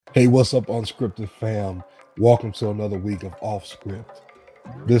Hey, what's up, Unscripted fam? Welcome to another week of Off Script.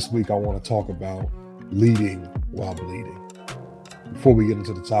 This week, I want to talk about leading while bleeding. Before we get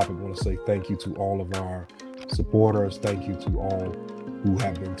into the topic, I want to say thank you to all of our supporters. Thank you to all who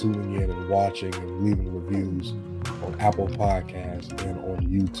have been tuning in and watching and leaving reviews on Apple Podcasts and on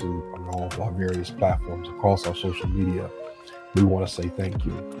YouTube and all of our various platforms across our social media. We want to say thank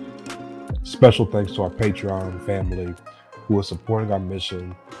you. Special thanks to our Patreon family who is supporting our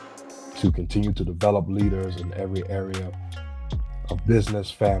mission to continue to develop leaders in every area of business,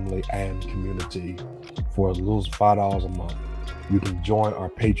 family, and community for as little as $5 a month. You can join our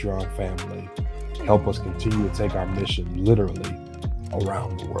Patreon family, help us continue to take our mission literally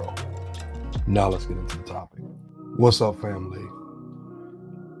around the world. Now let's get into the topic. What's up, family?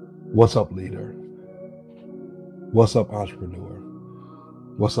 What's up, leader? What's up, entrepreneur?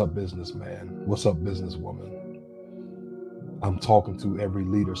 What's up, businessman? What's up, businesswoman? I'm talking to every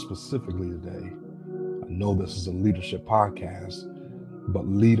leader specifically today. I know this is a leadership podcast, but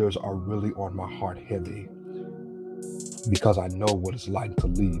leaders are really on my heart heavy because I know what it's like to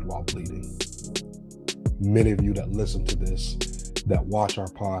lead while bleeding. Many of you that listen to this, that watch our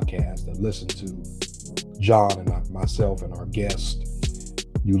podcast, that listen to John and myself and our guest,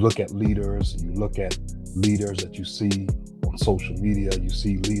 you look at leaders that you see on social media, you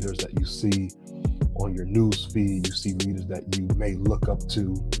see leaders that you see on your news feed, you see leaders that you may look up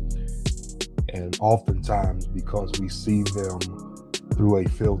to, and oftentimes because we see them through a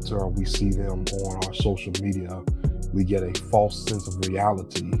filter or we see them on our social media, we get a false sense of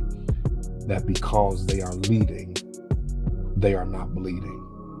reality that because they are leading, they are not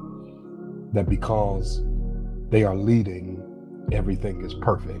bleeding. That because they are leading, everything is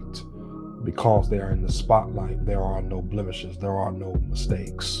perfect. Because they are in the spotlight, there are no blemishes, there are no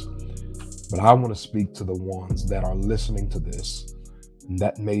mistakes. But I want to speak to the ones that are listening to this, and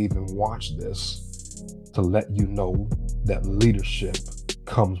that may even watch this, to let you know that leadership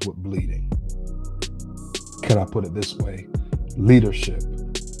comes with bleeding. Can I put it this way? Leadership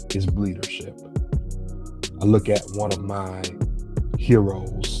is bleedership. I look at one of my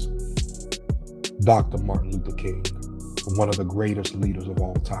heroes, Dr. Martin Luther King, one of the greatest leaders of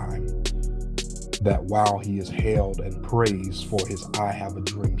all time, that while he is hailed and praised for his I Have a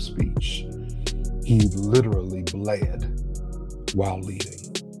Dream speech, he literally bled while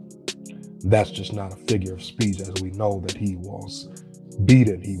leading. That's just not a figure of speech, as we know that he was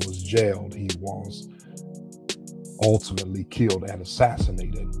beaten, he was jailed, he was ultimately killed and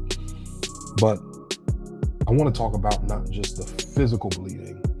assassinated. But I want to talk about not just the physical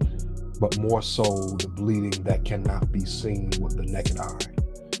bleeding, but more so the bleeding that cannot be seen with the naked eye.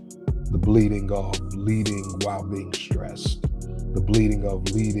 The bleeding of leading while being stressed. The bleeding of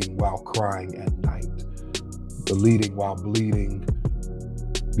leading while crying at night. The leading while bleeding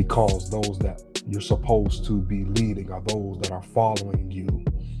because those that you're supposed to be leading are those that are following you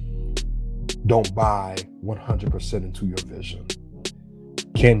don't buy 100% into your vision.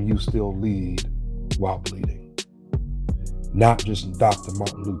 Can you still lead while bleeding? Not just Dr.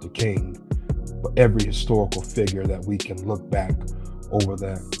 Martin Luther King, but every historical figure that we can look back over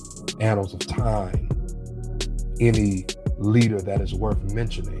the annals of time. Any leader that is worth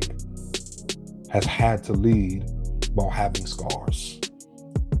mentioning has had to lead while having scars,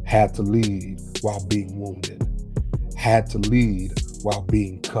 had to lead while being wounded, had to lead while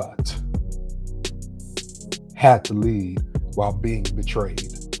being cut, had to lead while being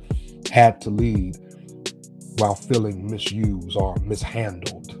betrayed, had to lead while feeling misused or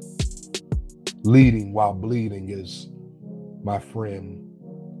mishandled. Leading while bleeding is, my friend,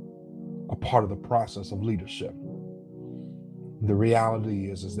 a part of the process of leadership. The reality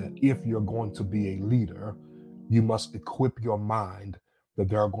is that if you're going to be a leader, you must equip your mind that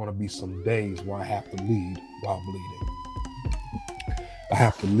there are going to be some days where I have to lead while bleeding. I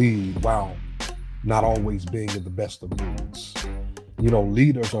have to lead while not always being in the best of moods. You know,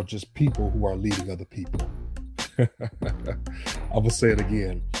 leaders are just people who are leading other people. I will say it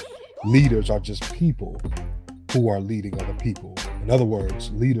again. Leaders are just people who are leading other people. In other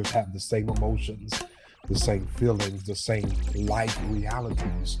words, leaders have the same emotions, the same feelings, the same life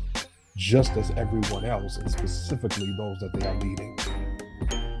realities, just as everyone else, and specifically those that they are leading.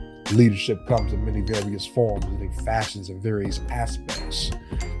 Leadership comes in many various forms and in fashions and various aspects.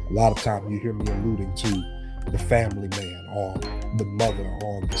 A lot of time you hear me alluding to the family man, or the mother,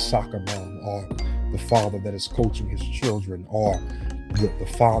 or the soccer mom, or the father that is coaching his children, or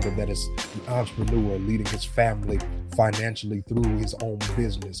the father that is an entrepreneur leading his family financially through his own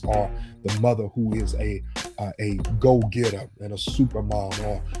business, or the mother who is a go-getter and a super mom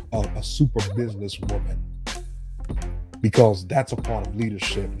or a super businesswoman. because that's a part of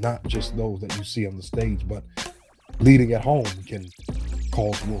leadership, not just those that you see on the stage, but leading at home can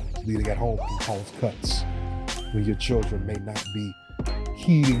cause wounds. Leading at home can cause cuts when your children may not be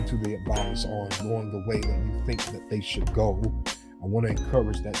heeding to the advice or going the way that you think that they should go. I want to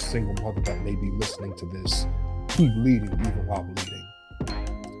encourage that single mother that may be listening to this. Keep leading even while bleeding.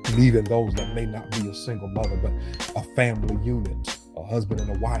 And even those that may not be a single mother, but a family unit, a husband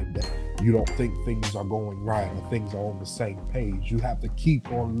and a wife that you don't think things are going right or things are on the same page. You have to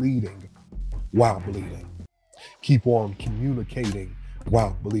keep on leading while bleeding. Keep on communicating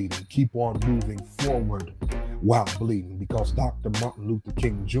while bleeding. Keep on moving forward while bleeding, because Dr. Martin Luther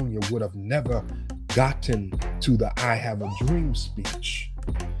King Jr. would have never gotten to the I Have a Dream speech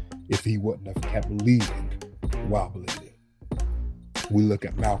if he wouldn't have kept leading while bleeding. We look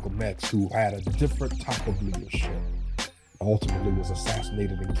at Malcolm X, who had a different type of leadership. Ultimately was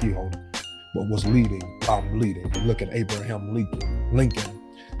assassinated and killed, but was leading while bleeding. We look at Abraham Lincoln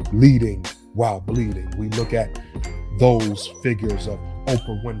leading while bleeding. We look at those figures of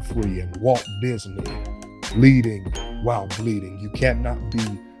Oprah Winfrey and Walt Disney leading while bleeding. You cannot be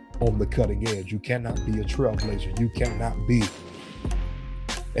on the cutting edge. You cannot be a trailblazer. You cannot be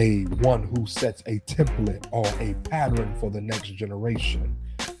a one who sets a template or a pattern for the next generation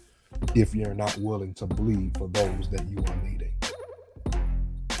if you're not willing to bleed for those that you are leading.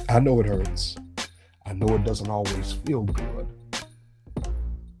 I know it hurts. I know it doesn't always feel good,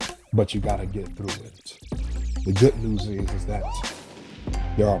 but you got to get through it. The good news is that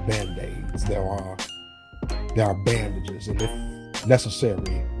there are band-aids, there are bandages, and if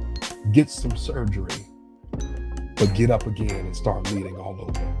necessary, get some surgery, but get up again and start leading all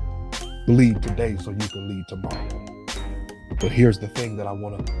over. Bleed today so you can lead tomorrow. But here's the thing that I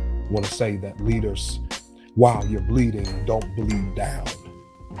want to say, that leaders, while you're bleeding, don't bleed down.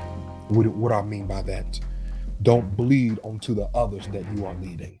 What do I mean by that? Don't bleed onto the others that you are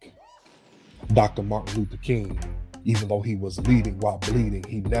leading. Dr. Martin Luther King, even though he was leading while bleeding,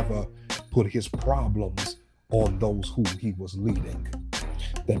 he never put his problems on those who he was leading.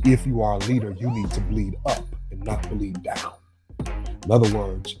 That if you are a leader, you need to bleed up and not bleed down. In other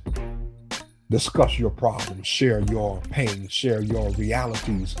words, discuss your problems, share your pain, share your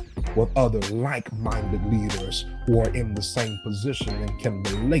realities with other like-minded leaders who are in the same position and can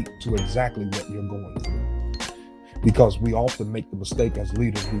relate to exactly what you're going through. Because we often make the mistake as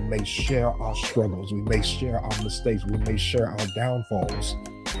leaders, we may share our struggles, we may share our mistakes, we may share our downfalls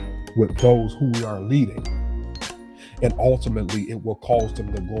with those who we are leading. And ultimately, it will cause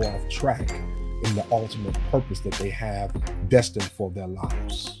them to go off track in the ultimate purpose that they have destined for their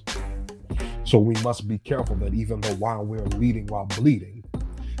lives. So we must be careful that even though while we're leading while bleeding,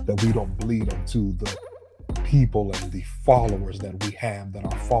 that we don't bleed onto the people and the followers that we have that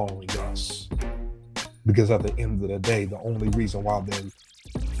are following us. Because at the end of the day, the only reason why they're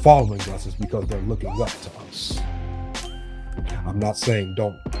following us is because they're looking up to us. I'm not saying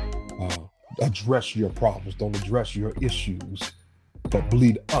don't address your problems, don't address your issues, but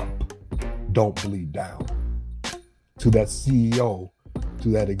bleed up, don't bleed down. To that CEO, to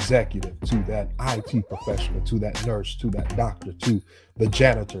that executive, to that IT professional, to that nurse, to that doctor, to the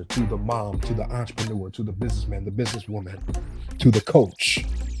janitor, to the mom, to the entrepreneur, to the businessman, the businesswoman, to the coach,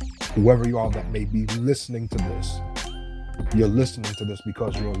 whoever you are that may be listening to this. You're listening to this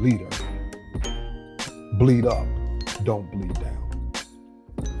because you're a leader. Bleed up, don't bleed down.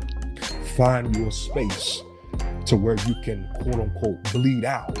 Find your space to where you can, quote unquote, bleed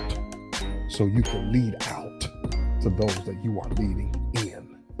out so you can lead out to those that you are leading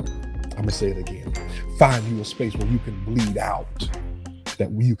in. I'm gonna say it again. Find you a space where you can bleed out,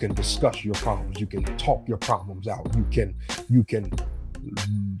 that you can discuss your problems, you can talk your problems out, you can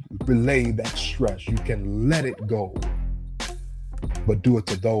relay that stress, you can let it go, but do it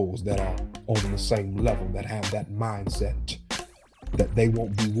to those that are on the same level, that have that mindset that they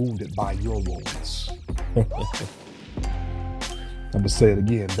won't be wounded by your wounds. I'm gonna say it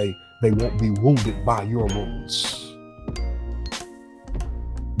again. They won't be wounded by your wounds.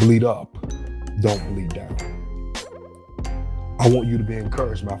 Bleed up, don't bleed down. I want you to be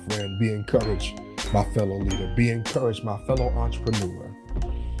encouraged, my friend. Be encouraged, my fellow leader. Be encouraged, my fellow entrepreneur,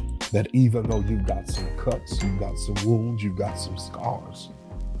 that even though you've got some cuts, you've got some wounds, you've got some scars,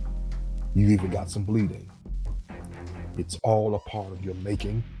 you even got some bleeding. It's all a part of your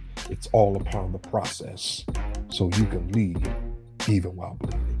making. It's all a part of the process, so you can lead even while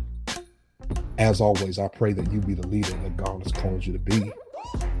bleeding. As always, I pray that you be the leader that God has called you to be.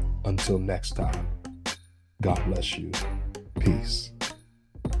 Until next time, God bless you. Peace.